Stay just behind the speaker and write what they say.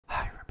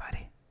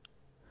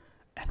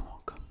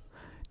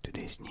to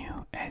this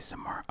new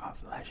ASMR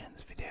of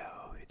Legends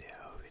video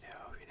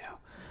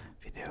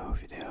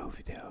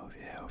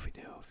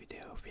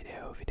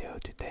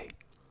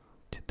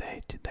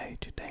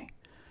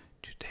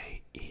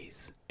today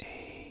is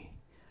a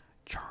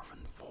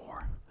Jarvan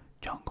 4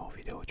 jungle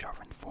video,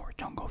 Jarvan 4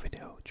 jungle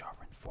video,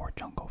 Jarvan 4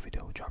 jungle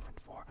video, Jarvan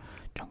 4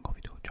 jungle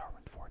video,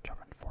 Jarvan 4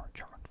 Jarvan 4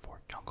 Jarvan 4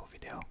 jungle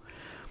video.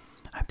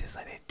 I've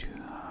decided to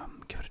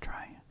give it a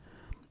try.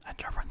 A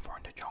Jarvan 4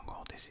 in the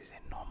jungle. This is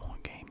a normal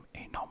game,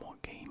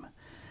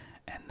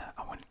 and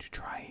I wanted to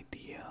try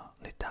the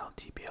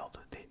lethality build,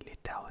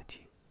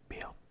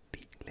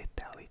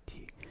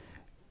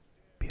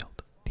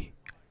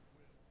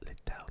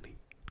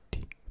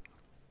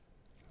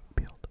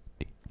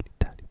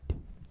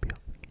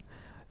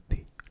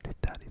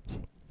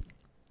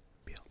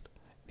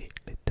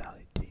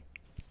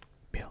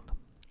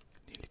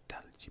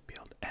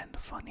 and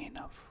funny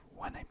enough,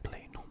 when I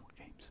play normal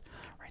games,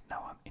 right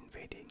now I'm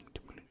invading the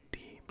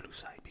blue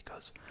side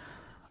because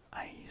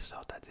I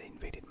saw that they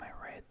invaded my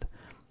red,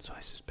 so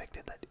I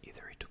suspected that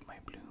either he took my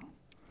blue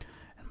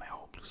and my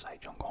whole blue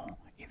side jungle,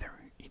 either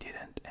he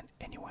didn't, and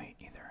anyway,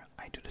 either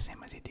I do the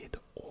same as he did,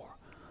 or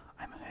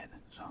I'm ahead,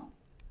 so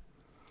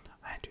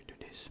I had to do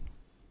this.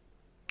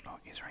 Oh,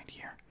 he's right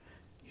here.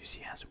 You see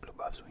he has a blue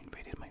buff, so he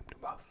invaded my blue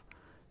buff,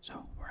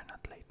 so we're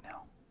not late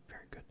now.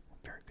 Very good,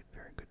 very good,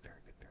 very good,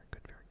 very good, very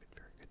good, very good,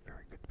 very good,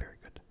 very good, very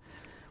good.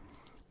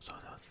 So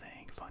as I was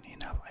saying, funny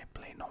enough, I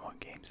play normal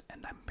games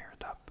and I'm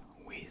paired up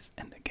with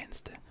and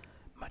against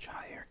much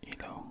higher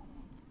elo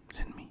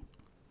than me.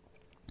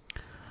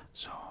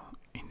 So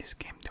in this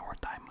game there were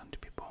diamond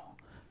people,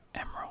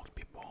 emerald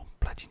people,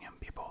 platinum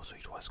people, so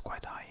it was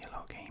quite a high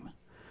elo game.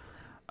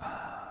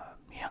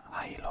 Yeah,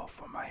 high elo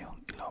for my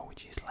own elo,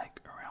 which is like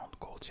around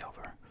gold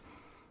silver,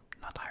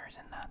 not higher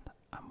than that.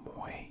 I'm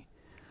way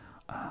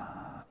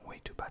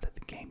too bad at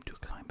the game to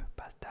climb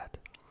past that,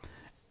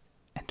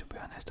 and to be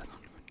honest, I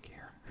don't even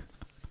care.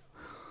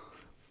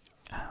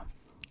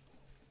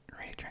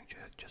 Really trying to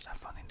just have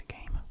fun in the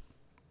game,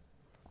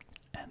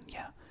 and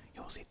yeah,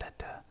 you'll see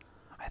that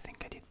I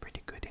think I did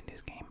pretty good in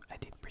this game. I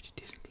did pretty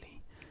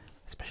decently,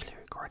 especially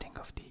regarding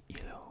of the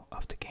elo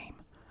of the game.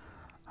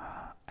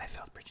 I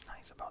felt pretty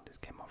nice about this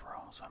game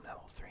overall, so I'm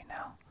level 3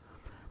 now.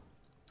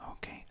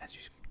 Okay, as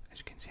you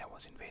can see, I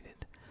was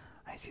invaded.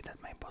 I see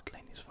that my bot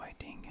lane is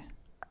fighting.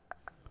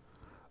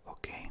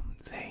 Okay,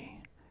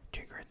 they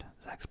triggered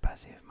Zach's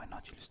passive, my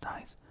Nautilus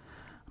dies.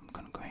 I'm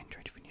gonna go ahead and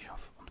try to finish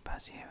off on the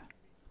passive.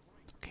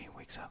 Okay, he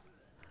wakes up.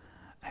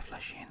 I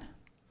flash in.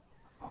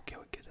 Okay,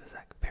 we get a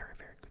Zach. Very,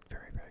 very good,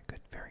 very, very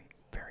good, very,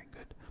 very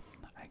good.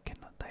 I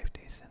cannot dive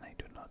this and I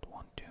do not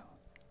want to.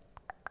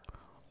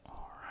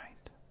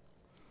 Alright.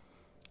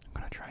 I'm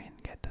gonna try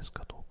and get the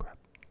scuttle crab.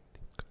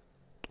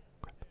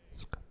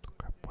 Scuttle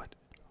crab. What?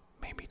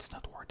 Maybe it's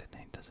not worth it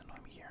and it doesn't know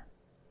I'm here.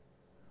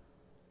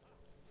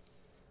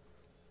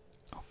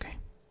 Okay.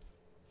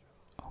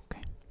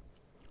 Okay.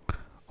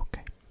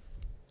 Okay.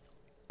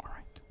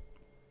 Alright.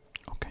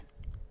 Okay.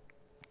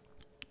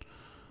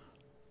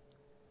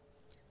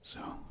 So,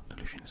 the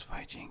Lucian is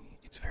fighting.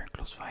 It's a very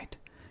close fight.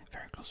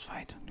 Very close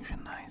fight.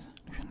 Lucian dies.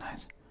 Lucian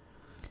dies.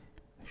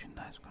 Lucian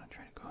dies. I'm gonna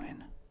try to go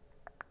in.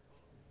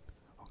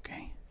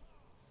 Okay.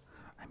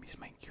 I miss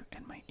my Q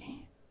and my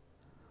E.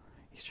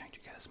 He's trying to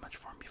get as much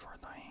farm before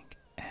dying.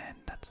 And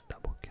that's a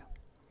double kill.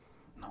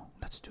 No,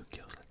 that's 2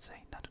 kills, let's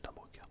say. Not a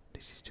double kill.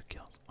 This is 2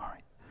 kills.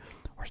 Alright.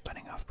 We're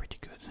starting off pretty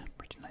good.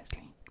 Pretty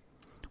nicely.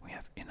 We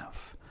have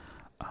enough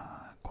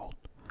gold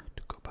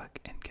to go back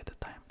and get the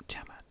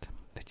Tiamat.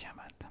 The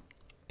Tiamat.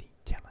 The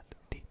Tiamat.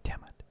 The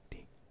Tiamat.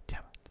 The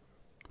Tiamat.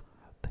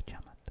 The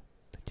Tiamat.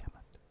 The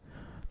Tiamat.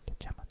 The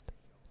Tiamat.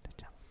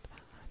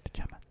 The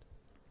Tiamat.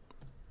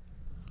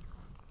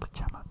 The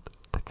Tiamat.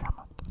 The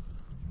Tiamat.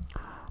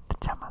 The Tiamat. The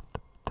Tiamat.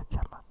 The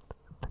Tiamat.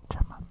 The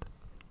Tiamat.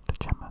 The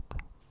Tiamat.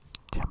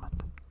 Tiamat.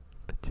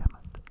 The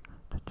Tiamat.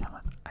 The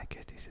Tiamat. I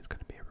guess this is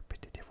gonna be a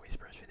repetitive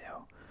whispers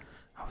video.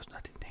 I was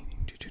not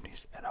intending to do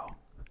this at all,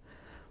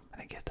 but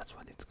I guess that's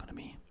what it's gonna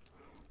be.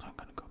 So I'm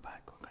gonna go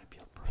back. We're gonna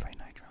build Profile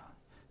Nitra.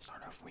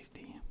 Start off with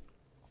the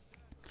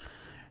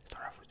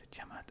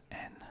Tiamat,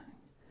 and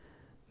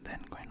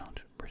then going on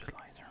to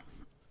Brutalizer.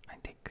 I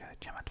take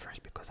Tiamat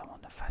first because I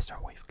want a faster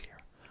wave clear.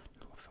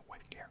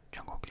 Wave clear,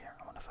 jungle clear.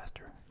 I want a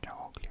faster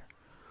jungle clear.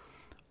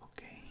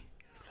 Okay,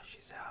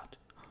 flashes out.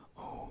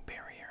 Oh,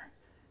 barrier.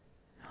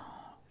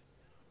 Oh,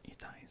 he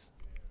dies.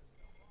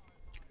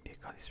 The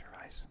Akali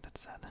survives.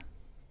 That's sad.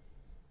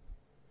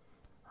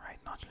 Alright,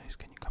 Nautilus,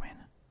 can you come in?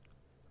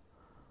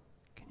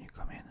 Can you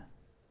come in?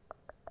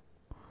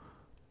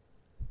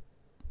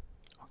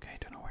 Okay, I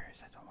don't know where he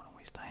is. I don't want to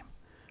waste time.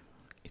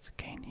 It's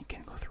Kane. He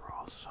can go through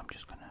also, so I'm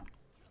just gonna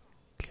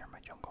clear my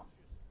jungle.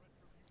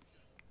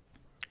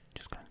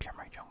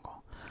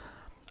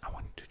 I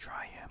wanted to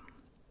try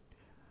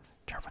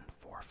Jarvan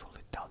 4 full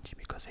lethality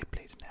because I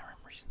played an Aram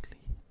recently,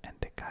 and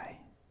the guy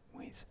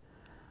with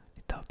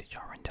lethality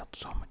Jarvan dealt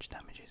so much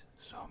damages,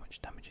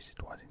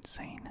 it was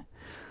insane.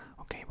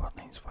 Okay, bot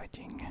lane is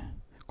fighting.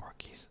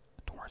 Corki's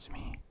towards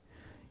me.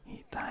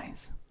 He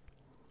dies.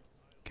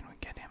 Can we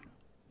get him?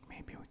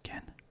 Maybe we can.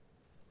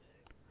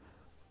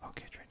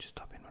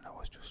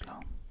 was too slow.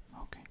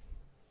 Okay.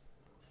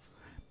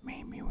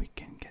 Maybe we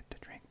can get the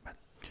Drake, but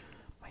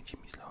my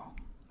team is low.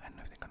 I don't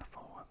know if they're gonna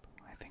follow up.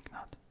 I think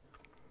not.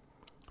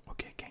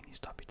 Okay, can you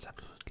stop? It's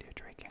absolutely a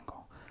Drake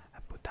angle. I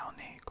put down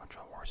a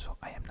control ward so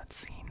I am not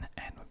seen,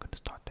 and we're going to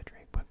start the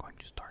Drake. We're going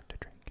to start the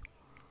Drake.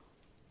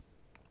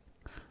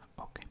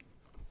 Okay.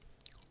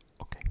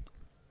 Okay.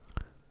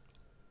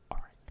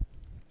 Alright.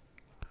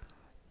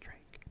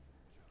 Drake.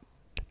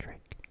 The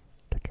Drake.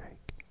 The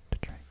Drake. The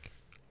Drake.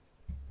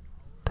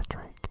 The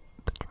Drake.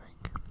 The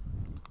Drake.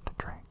 The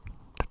Drake.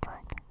 The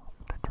Drake.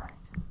 The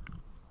Drake.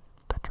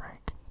 The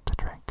Drake. The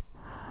Drake.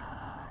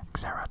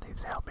 Xerath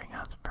is helping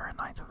us. Very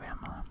nice of him.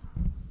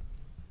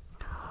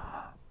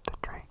 The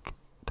Drake.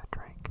 The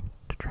Drake.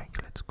 The Drake.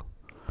 Let's go.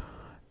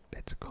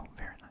 Let's go.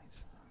 Very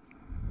nice.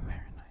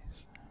 Very nice.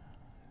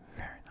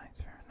 Very nice.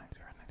 Very nice.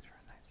 Very nice.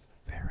 Very nice.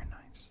 Very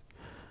nice.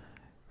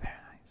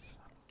 Very nice.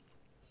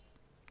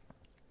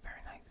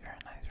 Very nice.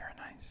 Very nice. Very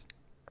nice.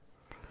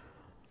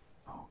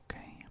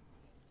 Okay.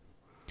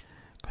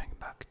 Going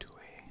back to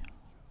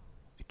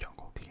a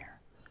jungle clear.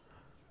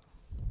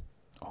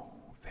 Oh,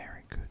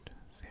 very good.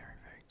 Very,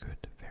 very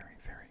good. Very,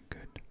 very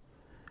good.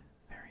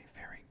 Very,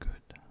 very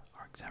good.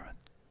 Our Xerath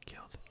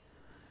killed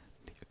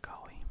the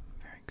Akali.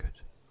 Very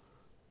good.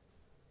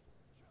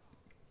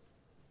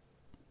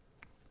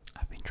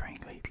 I've been trying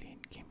lately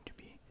in game to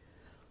be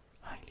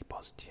highly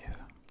positive.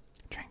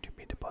 Trying to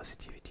be the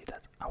positivity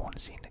that I want to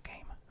see in the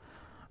game.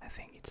 I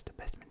think it's the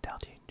best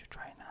mentality to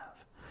try and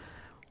have.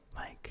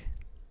 Like,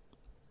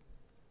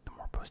 the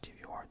more positive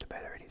you are, the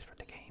better it is for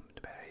the game,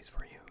 the better it is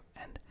for you,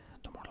 and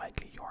the more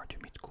likely you are to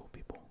meet cool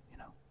people, you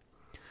know.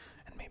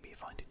 And maybe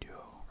find a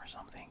duo or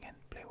something and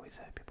play with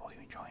people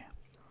you enjoy.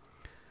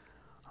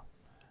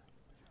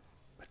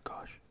 But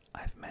gosh,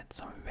 I've met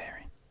some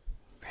very,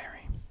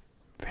 very,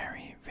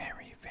 very,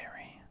 very,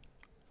 very,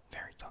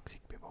 very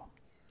toxic people.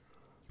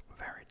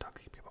 Very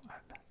toxic people.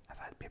 I've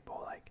had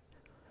people like,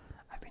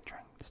 I've been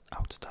trying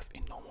out stuff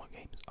in normal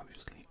games,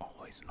 obviously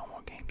always in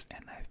normal games,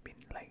 and I've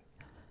been like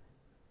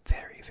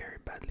very, very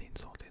badly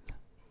insulted.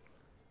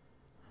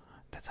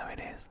 That's how it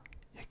is.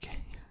 You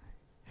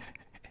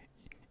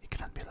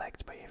cannot be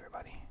liked by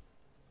everybody.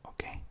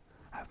 Okay,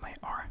 I have my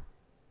R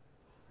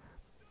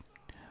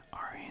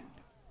in.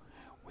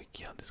 We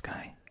killed this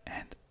guy,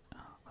 and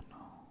oh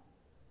no.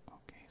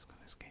 Okay, he's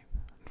gonna escape.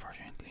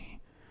 Unfortunately,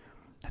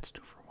 that's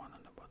 2 for 1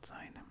 on the bot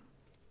side.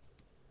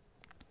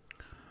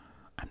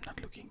 I'm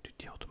not looking to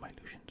deal to my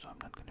Lucian, so I'm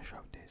not gonna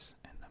shove this,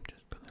 and I'm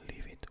just gonna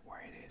leave it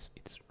where it is.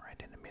 It's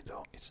right in the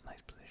middle. It's a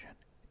nice position.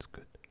 It's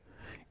good.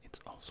 It's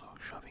also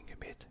shoving a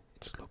bit.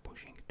 It's slow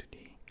pushing to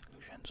the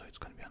Lucian, so it's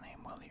gonna be on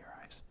him while he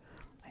arrives.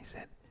 I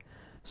said,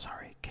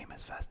 sorry, came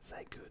as fast as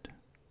I could.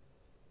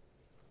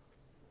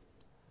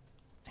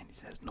 And he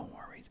says, no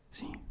worries.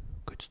 See,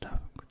 good stuff,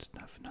 good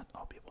stuff. Not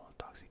all people are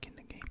toxic in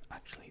the game.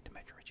 Actually, the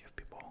majority of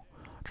people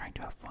are trying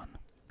to have fun.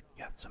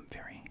 You have some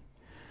very,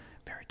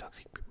 very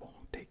toxic people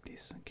who take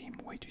this game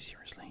way too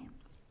seriously.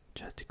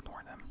 Just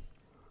ignore them.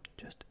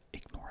 Just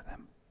ignore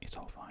them. It's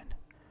all fine.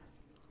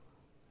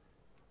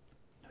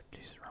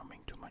 Nautilus is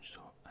roaming too much,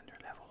 so under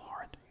level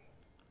hard.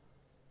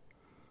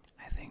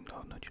 I think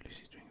though Nautilus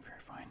is doing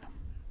very fine.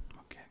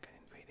 Okay, I got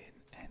invaded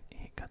and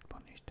he got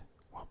punished.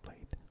 Well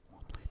played.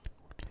 Well played.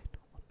 Well played.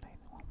 Well played.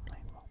 Well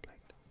played. Well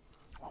played.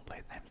 Well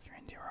played. I'm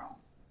 3-0.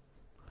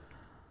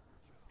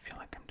 Feel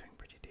like I'm doing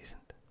pretty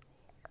decent.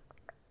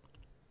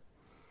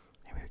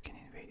 Maybe we can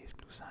invade his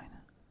blue side.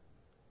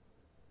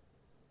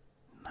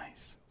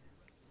 Nice.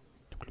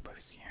 The blue buff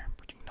is here,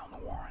 putting down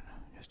the warren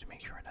just to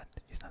make sure that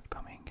he's not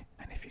coming.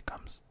 And if he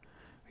comes,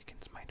 we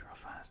can smite real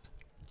fast.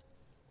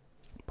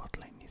 Bot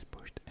lane is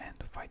pushed and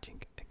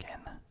fighting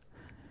again.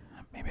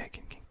 Maybe I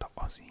can gank top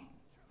Aussie.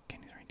 Ken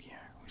is right here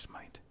with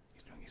smite.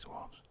 He's doing his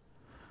wolves.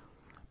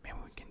 Maybe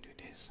we can do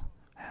this.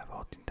 I have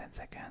ult in 10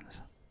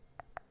 seconds.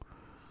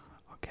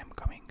 Okay, I'm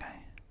coming, guy.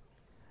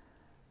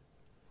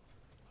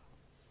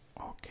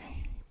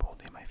 Okay, he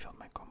pulled him. I failed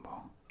my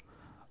combo.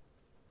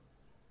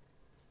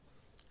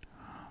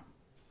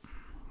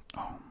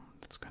 Oh,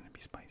 that's gonna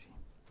be spicy.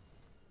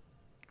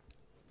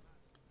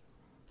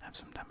 Have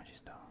some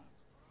damages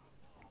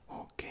though.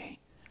 Okay,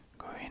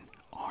 go in.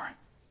 R.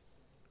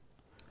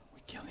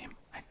 We kill him.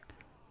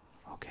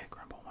 Okay, I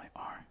crumble my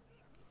R.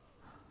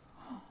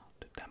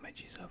 The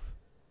damages of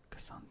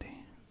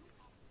Cassandre.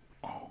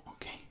 Oh,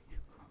 okay.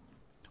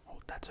 Oh,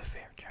 that's a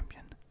fair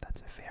champion.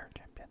 That's a fair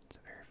champion. It's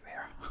a very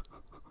fair.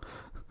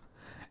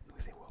 And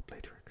we say well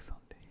played for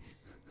Cassandre.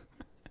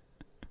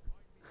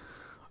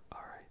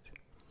 Alright.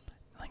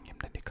 Telling him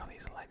that the Kali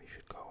is alive, he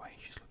should go away.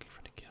 She's looking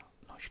for the kill.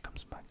 No, she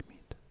comes back to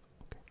meet.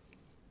 Okay.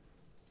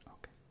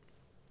 Okay.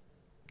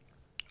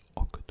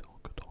 All good, all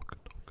good, all good,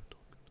 all good,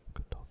 all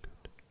good, all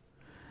good.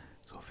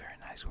 So very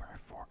nice, we're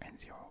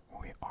 4-0.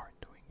 We are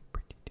doing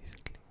pretty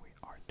decently. We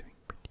are doing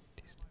pretty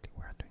decently.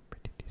 We are doing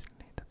pretty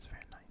decently. That's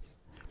very nice.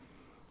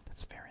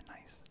 That's very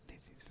nice.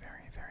 This is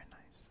very, very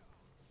nice.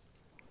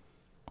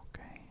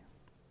 Okay.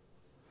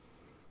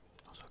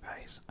 Also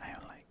guys, I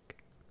like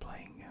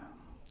playing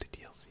the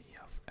DLC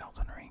of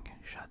Elden Ring,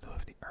 Shadow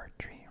of the Earth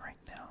Tree right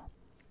now.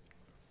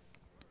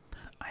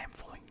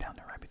 down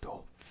the rabbit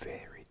hole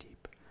very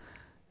deep,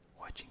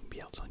 watching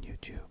builds on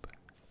YouTube,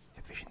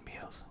 efficient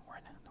builds, where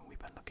the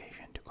weapon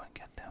location to go and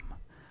get them,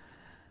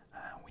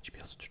 which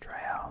builds to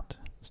try out,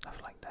 stuff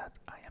like that.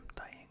 I am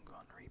dying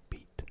on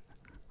repeat.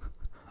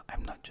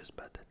 I'm not just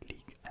bad at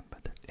League, I'm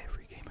bad at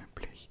every game I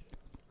play.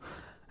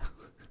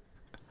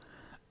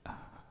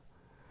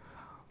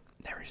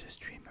 There is a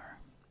streamer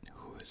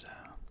who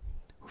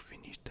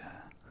finished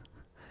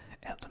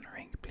Elden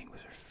Ring playing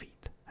with her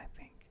feet, I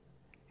think,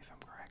 if I'm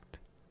correct.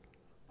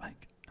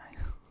 Like,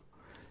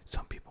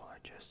 some people are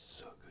just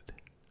so good.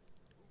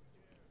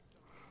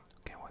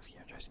 Okay, was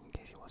here just in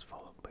case he was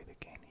followed by the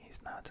cane. He's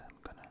not. I'm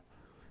gonna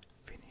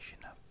finishing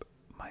up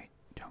my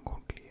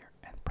jungle clear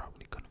and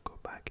probably gonna go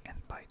back and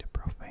buy the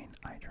profane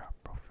Hydra,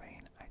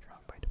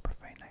 buy the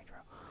profane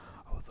Hydra.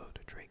 Although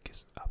the Drake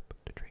is up,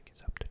 the Drake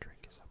is up, the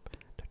Drake is up,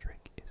 the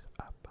Drake is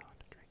up,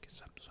 the Drake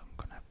is up. So I'm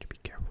gonna have to be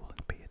careful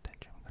and pay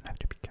attention. I'm gonna have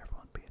to be careful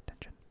and pay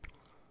attention.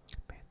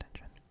 Pay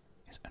attention.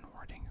 Is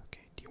unwarding,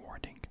 okay,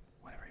 dewarding,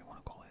 whatever you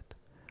wanna call it.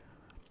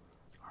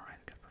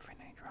 Alright, got profane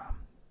Hydra.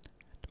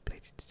 The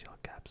plated steel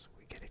caps.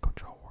 We get a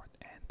control ward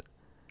and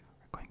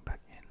we're going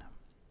back in.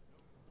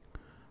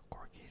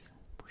 Corky's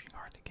pushing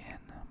hard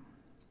again.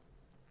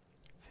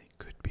 They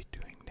could be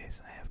doing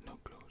this. I have no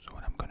clue. So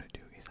what I'm gonna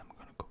do is I'm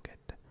gonna go get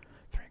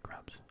 3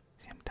 grubs.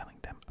 See, I'm telling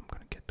them I'm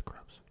gonna get the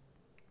grubs.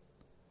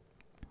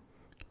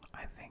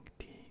 I think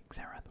the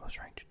Xerath was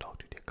trying to talk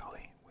to the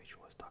Akali, which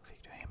was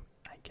toxic to him.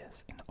 I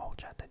guess in the old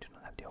chat. I do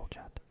not have the old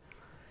chat.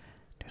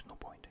 There's no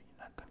point. You're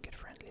not gonna get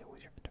friendly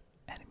with your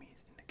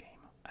enemies in the game,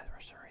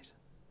 adversaries.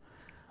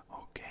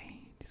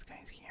 Okay, this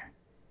guy's here.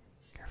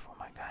 Careful,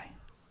 my guy.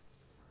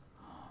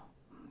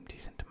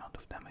 Decent amount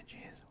of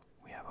damages.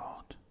 We have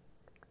ult.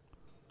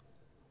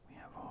 We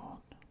have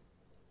ult.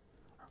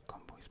 Our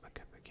combo is back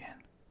up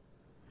again.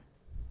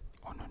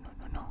 Oh no, no,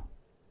 no, no.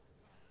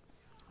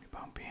 We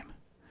bump him.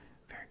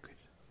 Very good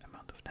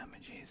amount of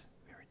damages.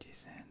 Very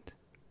decent.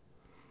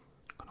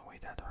 Gonna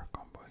wait out our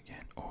combo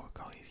again. Oh,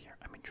 Akali's here.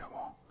 I'm in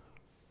trouble.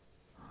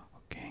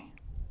 Okay.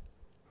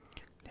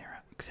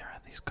 There,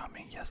 Xerath is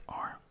coming. Yes,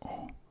 R.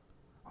 Oh.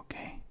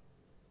 Okay.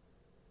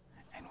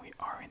 And we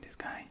are in this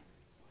guy.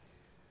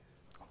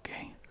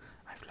 Okay.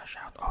 I flash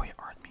out. Oh, he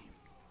R'd me.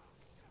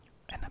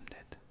 And I'm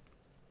dead.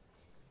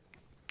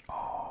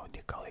 Oh, the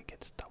Akali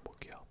gets double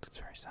killed. That's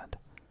very sad.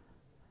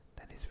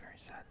 That is very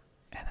sad.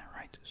 And I'm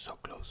right. So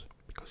close.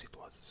 Because it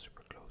was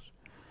super close.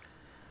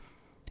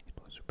 It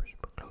was super,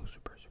 super close.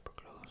 Super, super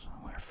close.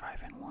 We're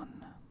 5-1.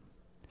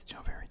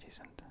 Still very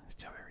decent.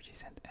 Still very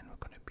decent. And we're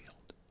gonna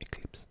build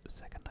Eclipse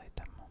second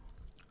item.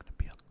 I'm gonna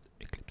build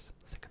Eclipse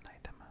second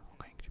item. I'm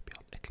going to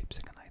build Eclipse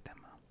second item.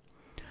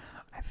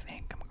 I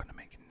think I'm gonna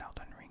make an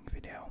Elden Ring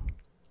video.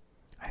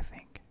 I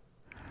think.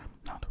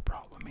 Now the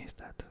problem is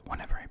that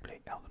whenever I play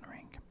Elden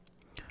Ring,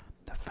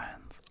 the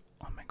fans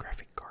on my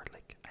graphic card,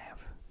 like I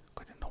have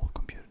got an old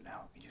computer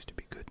now. It used to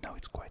be good. Now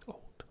it's quite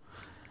old,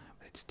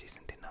 but it's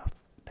decent enough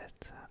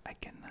that I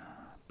can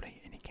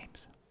play any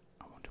games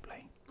I want to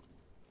play.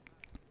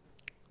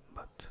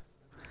 But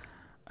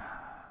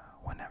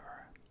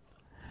whenever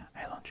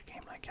I launch a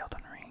game like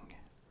Elden Ring,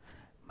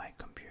 my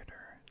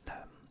computer,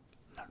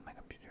 not my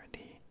computer,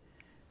 the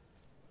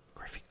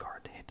graphic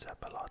card hits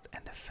up a lot,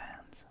 and the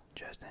fans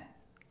just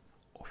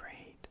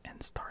overheat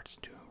and starts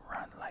to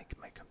run like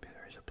my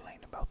computer is a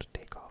plane about to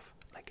take off,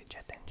 like a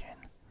jet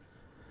engine.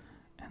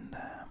 And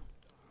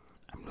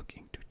I'm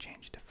looking to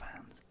change the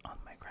fans on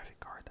my graphic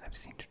card. I've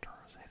seen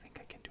tutorials. I think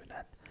I can do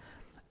that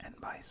and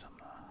buy some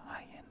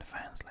high-end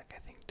fans. Like I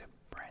think the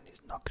brand is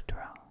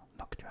Noctua,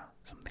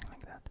 something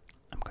like that.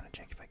 I'm gonna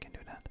check if I can do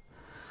that,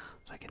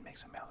 so I can make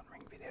some Elden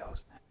Ring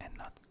videos and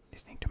not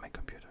listening to my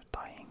computer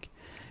dying,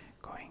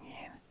 going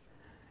in,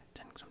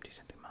 getting some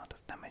decent amount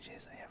of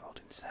damages. I have ult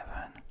in 7.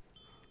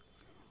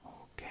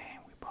 Okay,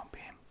 we bump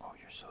him. Oh,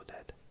 you're so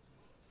dead.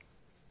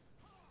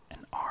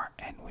 An R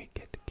and we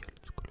get the kill.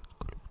 Let's go, let's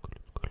go,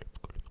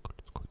 let's go, let's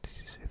go, let's go, let's go, let's go. This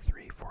is a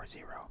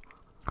 3-4-0.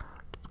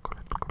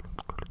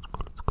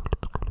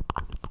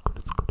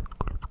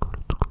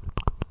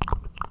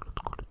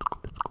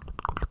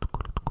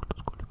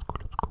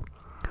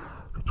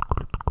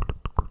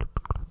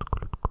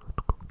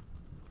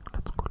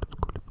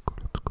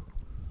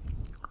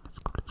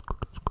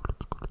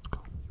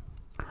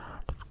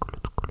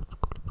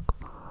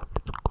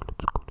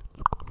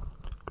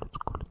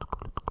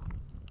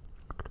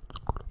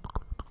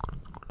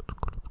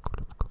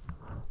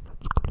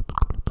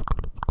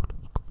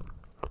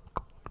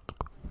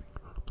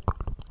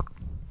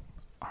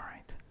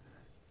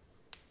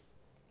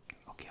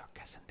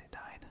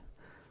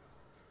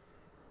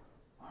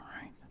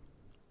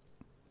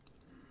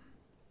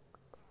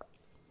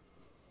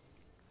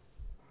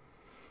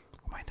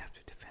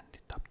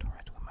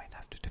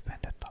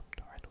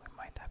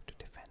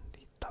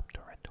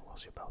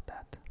 About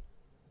that.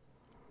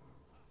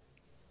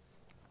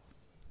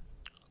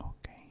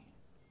 Okay.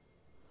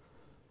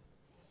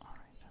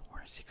 Alright,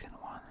 we're 6-1.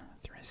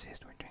 3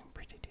 assists, we're doing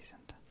pretty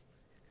decent.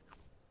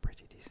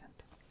 Pretty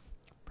decent.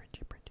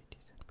 Pretty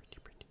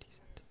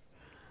decent.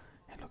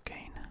 Hello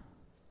Kane.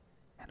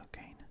 Hello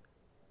Kane.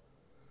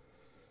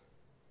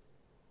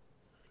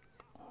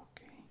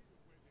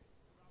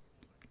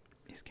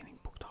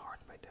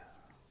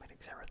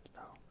 Xerath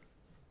though.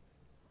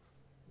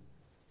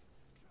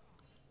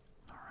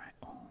 Alright,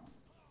 oh.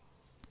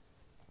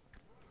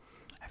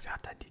 I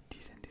felt I did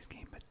decent this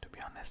game, but to be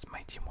honest,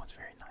 my team was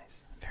very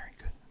nice. Very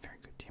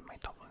good team. My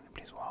top lane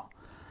plays well.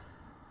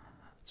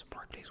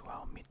 Support plays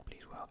well, mid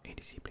plays well,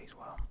 ADC plays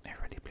well.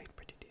 Everybody played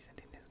pretty decent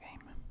in this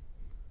game.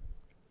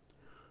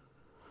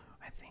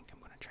 I think I'm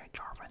gonna try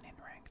Jarvan in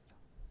ranked.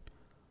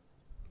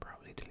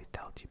 Probably the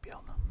lethality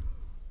build.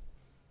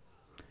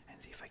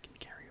 And see if I can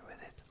carry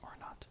with it or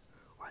not.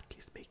 Or at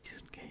least make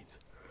decent games.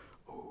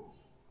 Oh,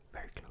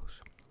 very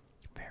close.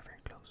 Very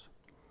close.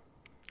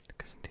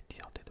 Because they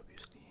tilted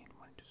obviously and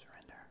wanted to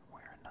surrender.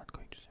 We're not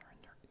going to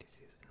surrender. This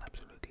is an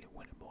absolutely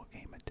winnable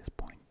game at this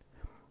point.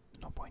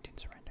 No point in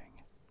surrendering.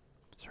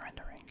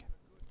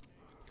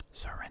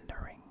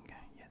 Surrendering,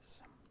 yes.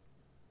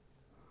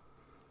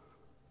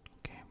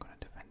 Okay, I'm gonna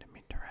defend the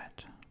mid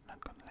turret.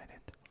 Not gonna let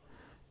it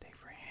take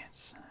 3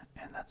 hits.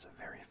 And that's a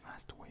very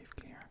fast wave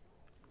clear.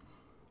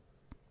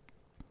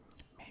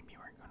 Maybe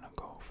we're gonna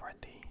go for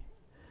the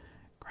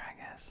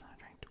Gragas. I'm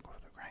trying to go for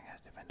the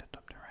Gragas, defend the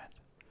top turret.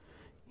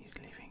 He's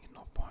leaving,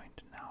 no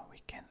point. Now we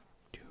can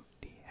do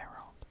the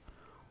Herald.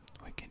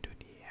 We can do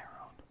the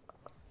Herald.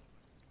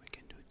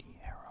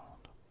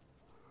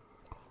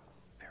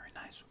 Very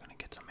nice, we're gonna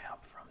get some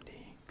help from the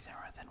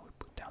Xerath and we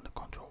put down the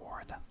control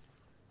ward.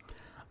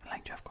 I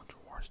like to have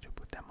control wards to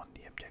put them on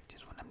the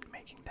objectives when I'm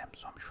making them,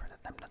 so I'm sure that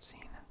I'm not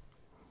seen.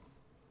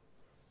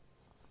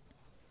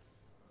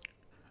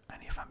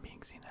 And if I'm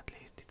being seen, at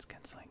least it's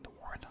cancelling the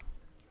ward.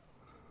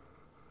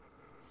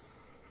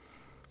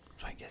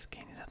 So I guess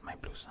Kane is at my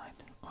blue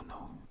side. Oh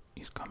no,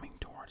 he's coming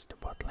towards the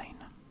bot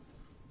lane.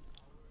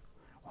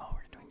 Well,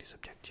 we're doing this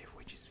objective,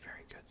 which is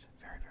very good.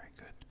 Very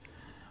good.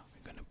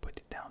 We're gonna put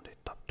it down the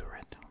top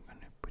turret. We're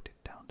gonna put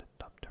it down the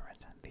top turret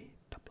and the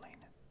top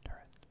lane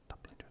turret.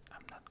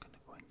 I'm not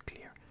gonna go and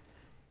clear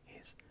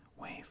his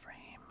wave for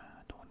him.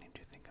 I don't want him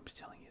to think I'm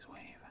stealing his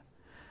wave.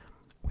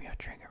 We are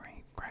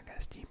triggering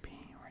Gragas TP.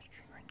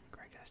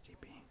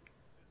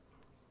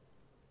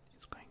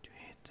 It's going to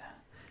hit.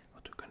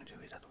 What we're gonna do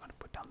is that we're gonna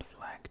put down the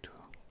flag to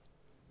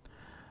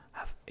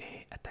have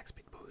a attack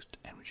speed boost,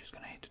 and we're just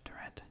gonna hit the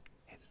turret.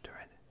 Hit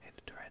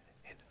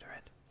the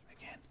turret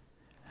again.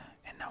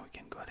 And now we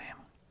can go at him.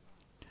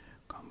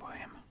 Combo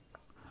him.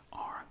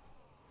 R.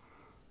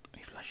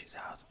 He flashes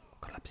out.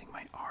 Collapsing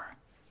my R.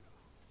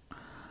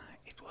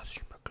 It was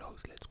super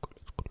close. Let's go.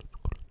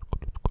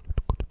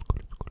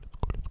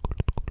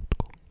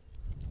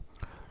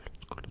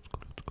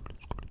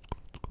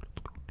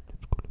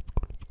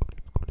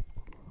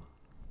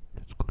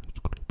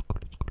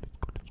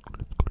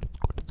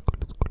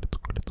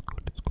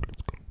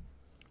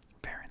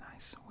 Very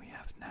nice. We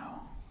have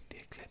now the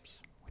eclipse.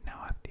 We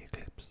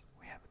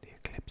have the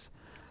eclipse.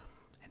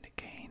 And the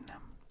Kane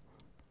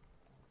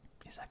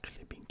is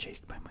actually being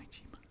chased by my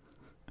team.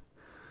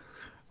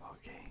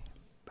 Okay,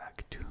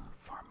 back to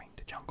farming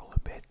the jungle a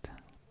bit.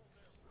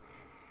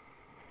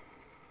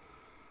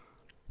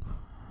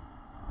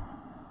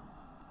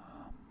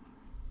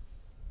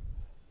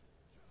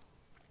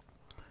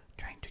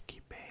 Trying to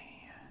keep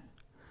a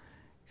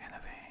kind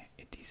of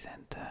a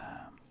decent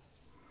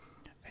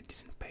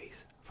pace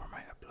for my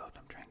upload.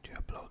 I'm trying to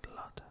upload a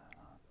lot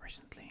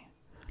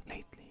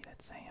lately,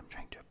 let's say. I'm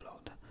trying to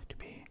upload, to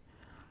be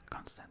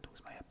constant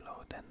with my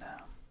upload and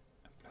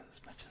upload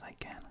as much as I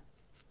can.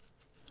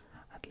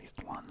 At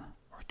least 1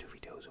 or 2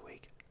 videos a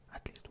week.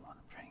 At least 1.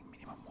 I'm trying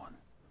minimum 1.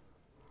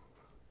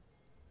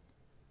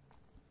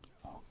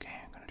 Okay,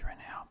 I'm gonna try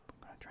and help.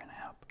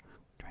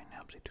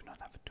 They do not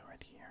have a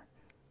turret here.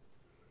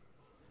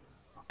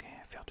 Okay,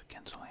 I failed to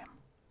cancel him.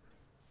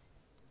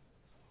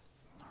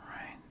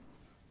 Alright.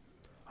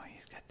 Oh,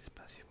 he's got this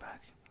passive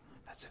back.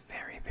 That's a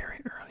very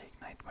early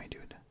ignite, my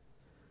dude.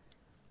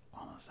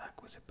 Oh,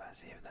 Zac was a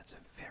passive. That's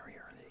a very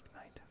early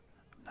ignite.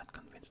 I'm not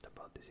convinced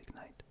about this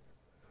ignite.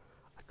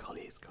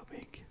 Akali is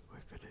coming.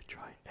 We're gonna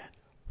try and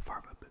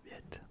farm up a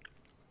bit.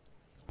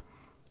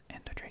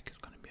 And the Drake is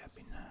gonna be up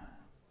in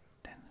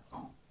 10.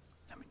 Oh,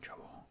 I'm in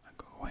trouble. I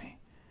go away.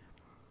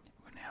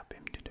 We're gonna help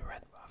him do the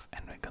red buff.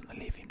 And we're gonna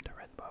leave him the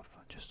red buff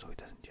just so he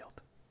doesn't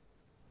tilt.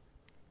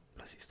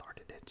 Plus he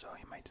started it, so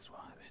he might as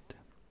well have it.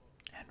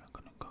 And we're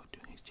gonna go to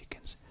his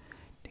chickens,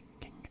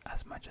 thinking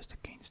as much as the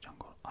Kane's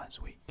jungle as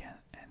we can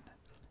and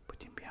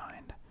put him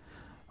behind.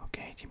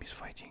 Okay, team is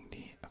fighting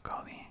the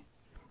Akali.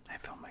 I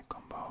found my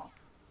combo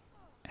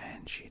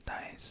and she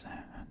dies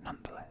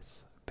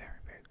nonetheless.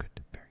 Very good.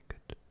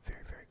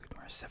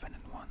 We're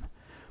 7-1.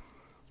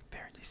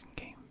 Very decent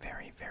game.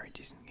 Very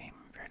decent game.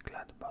 Very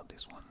glad about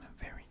this one.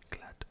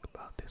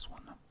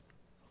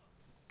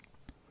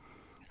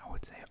 I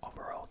would say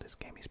overall this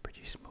game is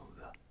pretty smooth.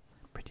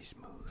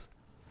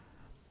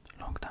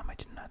 Long time I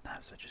did not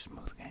have such a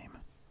smooth game.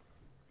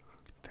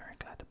 Very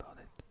glad about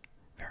it.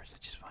 Very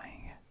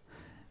satisfying.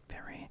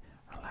 Very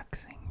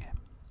relaxing.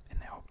 And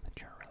I hope that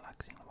you're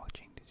relaxing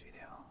watching this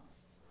video.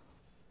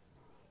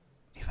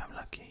 If I'm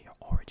lucky, you're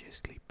already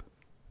asleep.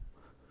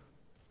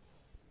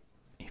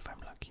 If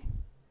I'm lucky,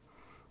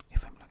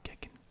 I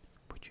can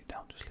put you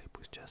down to sleep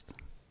with just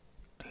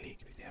a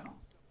league video.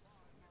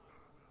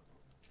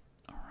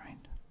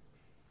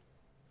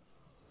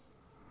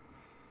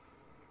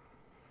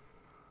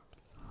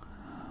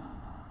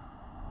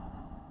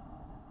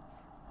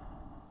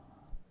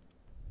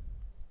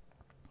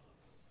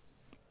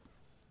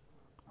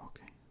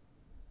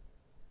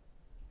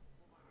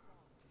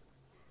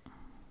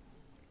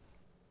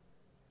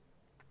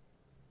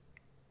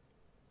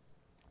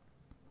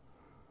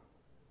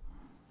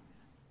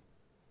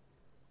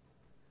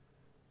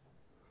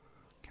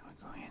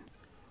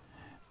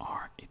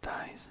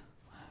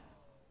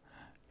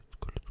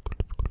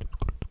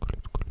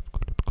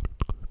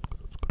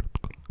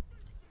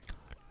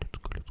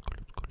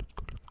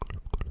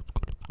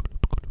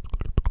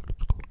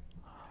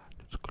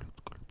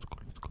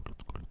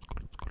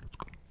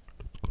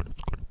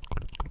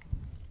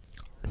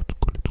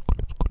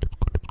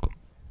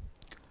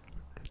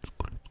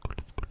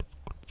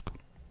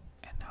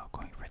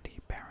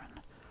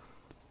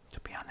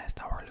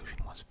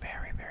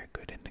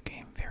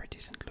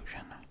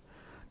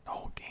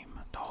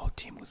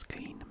 team was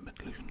clean, but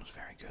Lucian was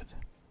very good.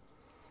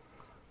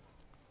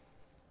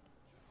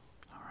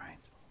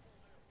 Alright.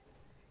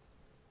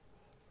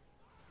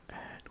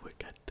 And we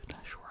get the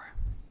dash war.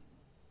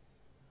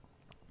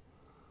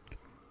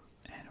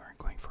 And we're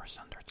going for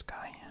Sundered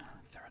Sky,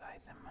 third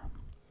item.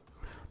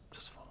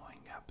 Just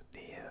following up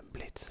the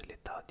Blitz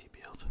Lethality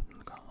build, I'm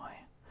not gonna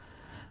lie.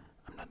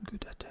 I'm not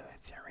good at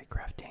theory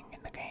crafting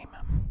in the game.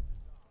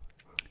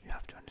 You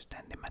have to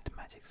understand the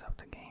mathematics of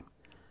the game,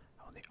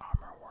 how the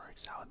armor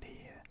works, how the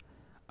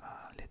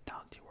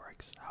lethality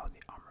works, how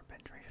the armor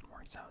penetration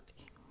works, how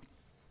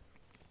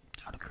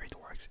the crit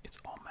works. It's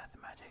all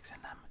mathematics,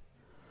 and I'm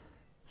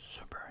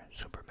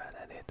super bad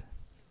at it.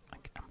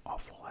 Like, I'm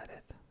awful at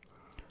it.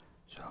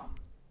 So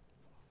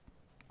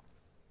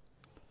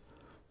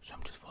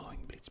I'm just following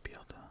Blitz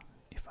build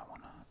if I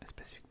want a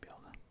specific build.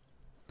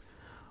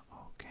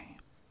 Okay.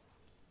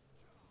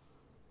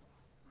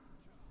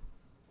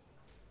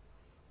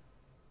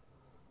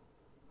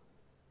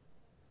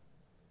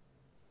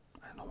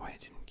 I don't know why I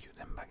didn't queue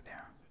them back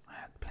there. I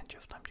had plenty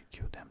of time to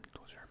queue them. It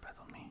was very bad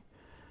on me.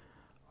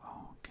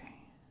 Okay.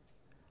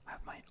 I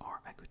have my R.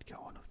 I could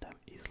kill one of them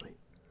easily.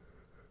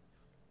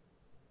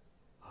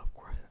 Of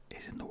course,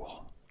 he's in the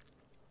wall.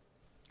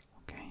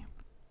 Okay.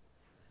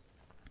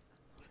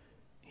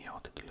 He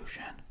ulted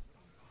Lucian,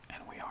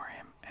 and we are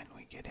him, and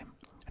we get him.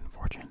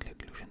 Unfortunately,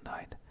 Lucian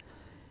died.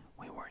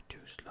 We were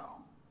too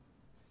slow.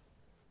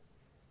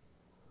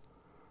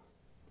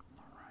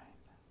 Alright.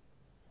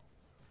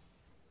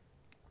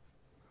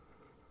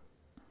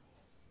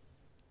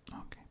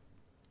 Okay.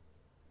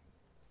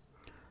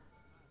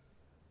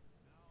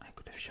 I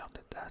could have shot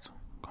at that.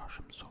 Gosh,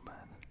 I'm so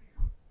bad.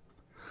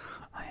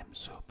 I am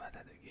so bad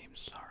at the game,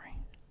 sorry.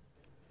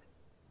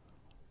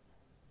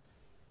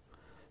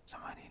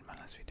 Somebody in my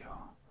last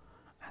video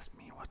asked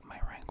me what my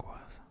rank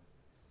was.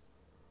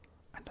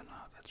 I don't know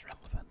how that's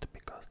relevant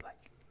because,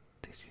 like,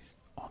 this is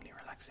only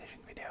relaxation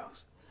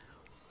videos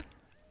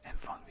and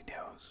fun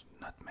videos,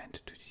 not meant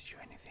to teach you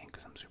anything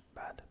because I'm super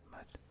bad,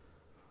 but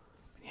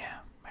yeah,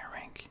 my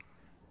rank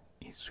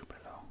is super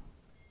low.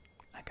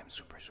 Like, I'm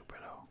super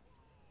low.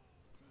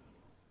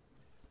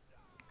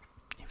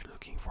 If you're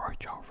looking for a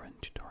Java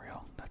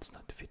tutorial, that's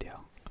not the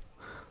video.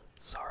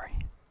 Sorry.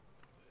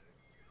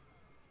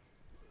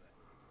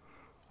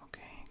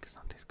 Okay,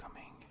 Xante's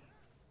coming.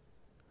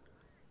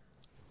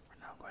 We're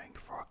now going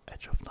for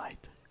Edge of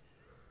Night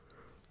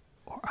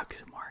or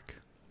Axemark.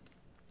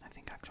 I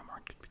think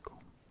Axemark could be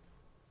cool.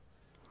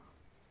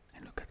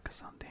 And look at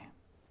Xante.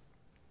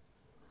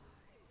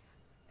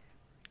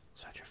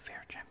 Such a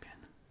fair champion.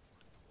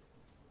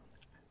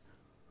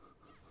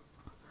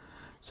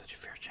 Such a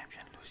fair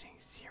champion, losing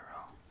 0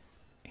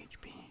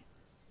 HP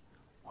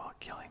while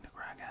killing the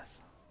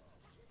Gragas.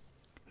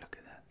 Look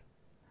at that.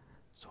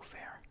 So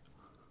fair.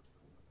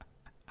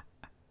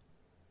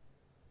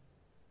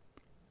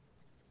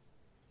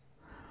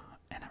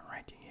 And I'm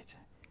writing it.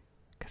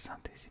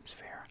 Xante seems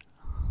fair.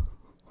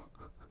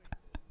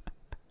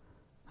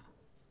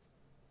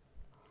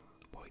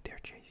 Boy, they're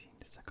chasing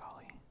the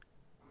Sakali.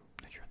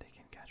 Not sure they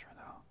can catch her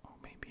though. Oh,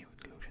 maybe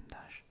with Illusion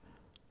Dash.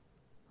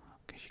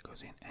 Okay, she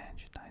goes in and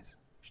she dies.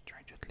 She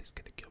tried to at least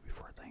get a kill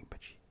before dying,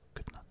 but she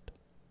could not.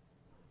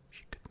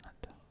 She could not.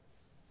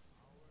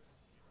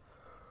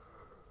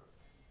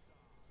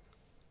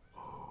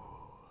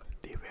 Oh,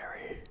 the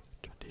very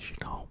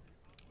traditional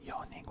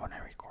yawning when I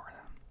record.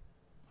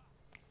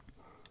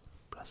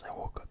 Plus, I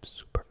woke up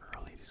super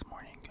early this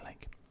morning,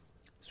 like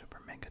super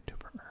mega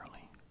duper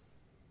early,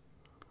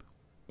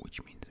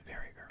 which means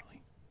very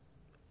early,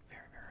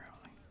 very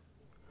early.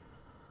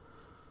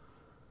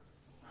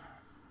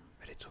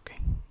 But it's okay.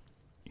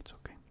 It's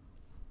okay.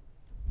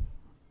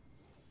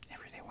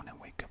 Every day when I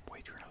wake up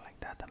way too early like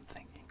that, I'm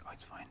thinking, oh,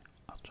 it's fine.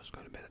 I'll just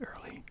go to bed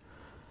early.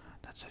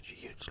 That's such a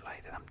huge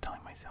lie that I'm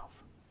telling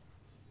myself.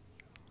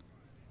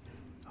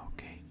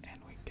 Okay,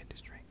 and we get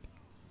this drink.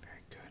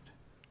 Very good.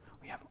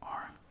 We have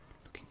R.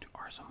 Looking to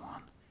R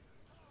someone.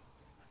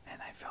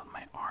 And I failed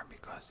my R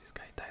because this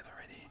guy died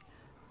already.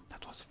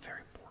 That was a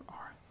very poor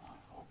R.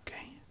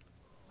 Okay.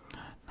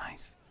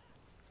 Nice.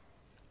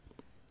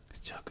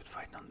 Still a good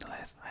fight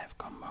nonetheless. I have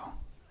combo.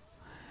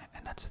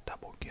 And that's a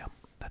double kill.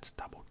 That's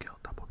double kill,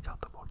 double kill,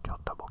 double kill,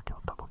 double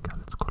kill, double kill.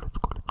 Let's go, let's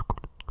go, let's go,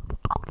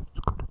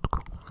 let's go,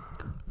 let's go,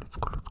 let's go. Let's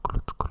go, let's go,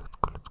 let's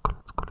go, let's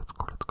go, let's go, let's go, let's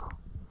go, let's go.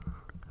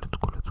 Let's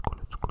go, let's go,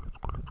 let's go, let's go, let's go, let's go, let's go, let's go, let's go, let's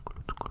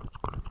go, let's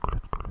go,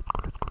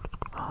 let's go.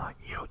 Ah,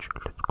 huge.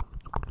 Let's go,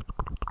 let's go, let's go,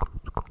 let's go,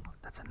 let's go.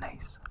 That's a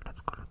nice. Let's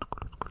go, let's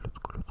go, let's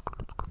go, let's go, let's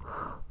go, let's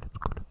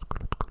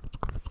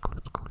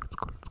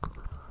go. Let's go, let's go,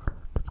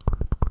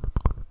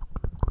 let's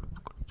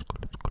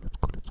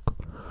go, let's go, let's go, let's go,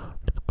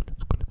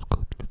 let's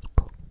go, let's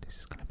go. This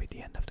is gonna be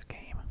the end of the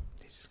game.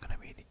 This is gonna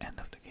be the end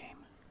of the game.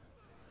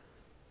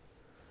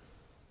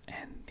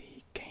 And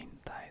the Kane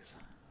dies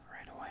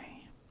right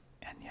away.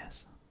 And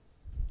yes,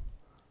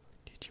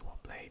 GG well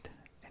played.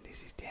 And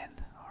this is the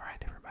end.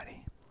 Alright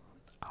everybody.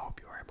 I hope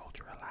you were able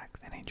to relax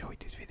and enjoy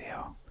this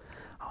video.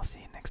 I'll see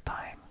you next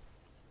time.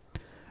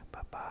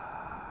 Bye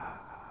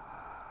bye.